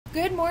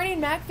Good morning,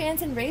 Mac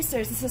fans and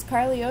racers. This is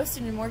Carly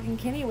Ostin and Morgan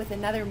Kinney with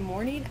another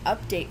morning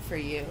update for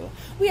you.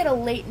 We had a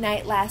late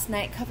night last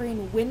night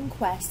covering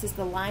Windquest as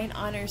the line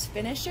honors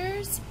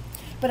finishers,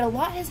 but a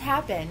lot has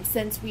happened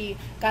since we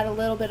got a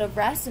little bit of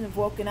rest and have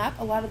woken up.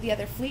 A lot of the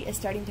other fleet is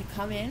starting to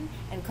come in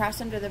and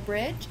cross under the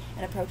bridge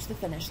and approach the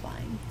finish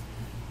line.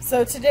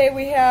 So today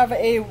we have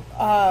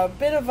a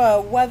bit of a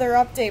weather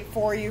update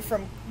for you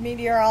from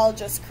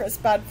meteorologist Chris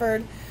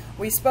Bedford.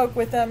 We spoke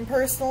with him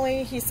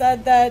personally. He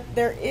said that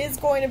there is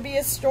going to be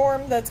a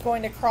storm that's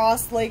going to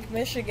cross Lake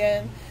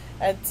Michigan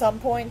at some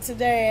point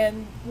today,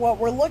 and what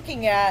we're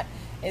looking at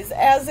is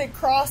as it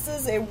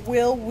crosses, it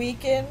will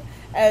weaken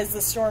as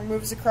the storm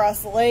moves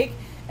across the lake,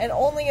 and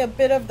only a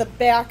bit of the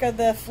back of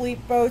the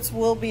fleet boats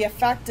will be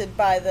affected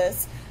by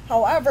this.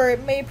 However,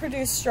 it may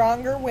produce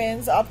stronger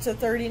winds up to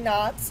 30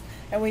 knots,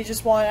 and we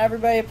just want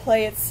everybody to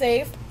play it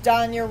safe,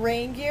 don your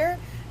rain gear,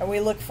 and we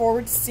look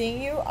forward to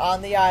seeing you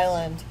on the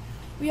island.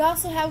 We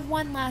also have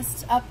one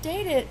last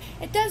update.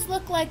 It does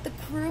look like the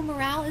crew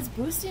morale is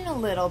boosting a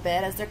little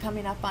bit as they're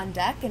coming up on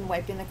deck and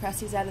wiping the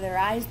crusties out of their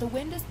eyes. The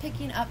wind is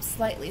picking up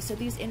slightly, so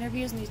these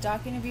interviews and these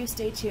dock interviews,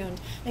 stay tuned.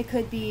 They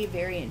could be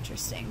very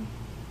interesting.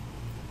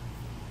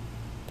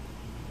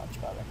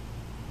 Much better.